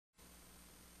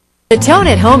The tone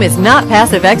at home is not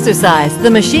passive exercise.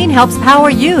 The machine helps power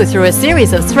you through a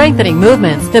series of strengthening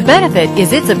movements. The benefit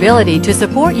is its ability to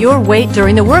support your weight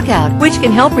during the workout, which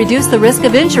can help reduce the risk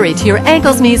of injury to your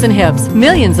ankles, knees, and hips.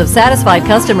 Millions of satisfied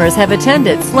customers have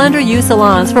attended Slender U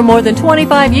salons for more than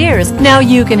 25 years. Now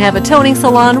you can have a toning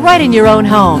salon right in your own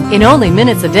home. In only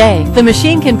minutes a day, the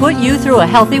machine can put you through a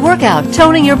healthy workout,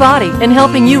 toning your body and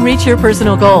helping you reach your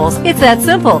personal goals. It's that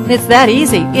simple. It's that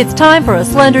easy. It's time for a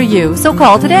Slender U, so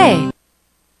call today.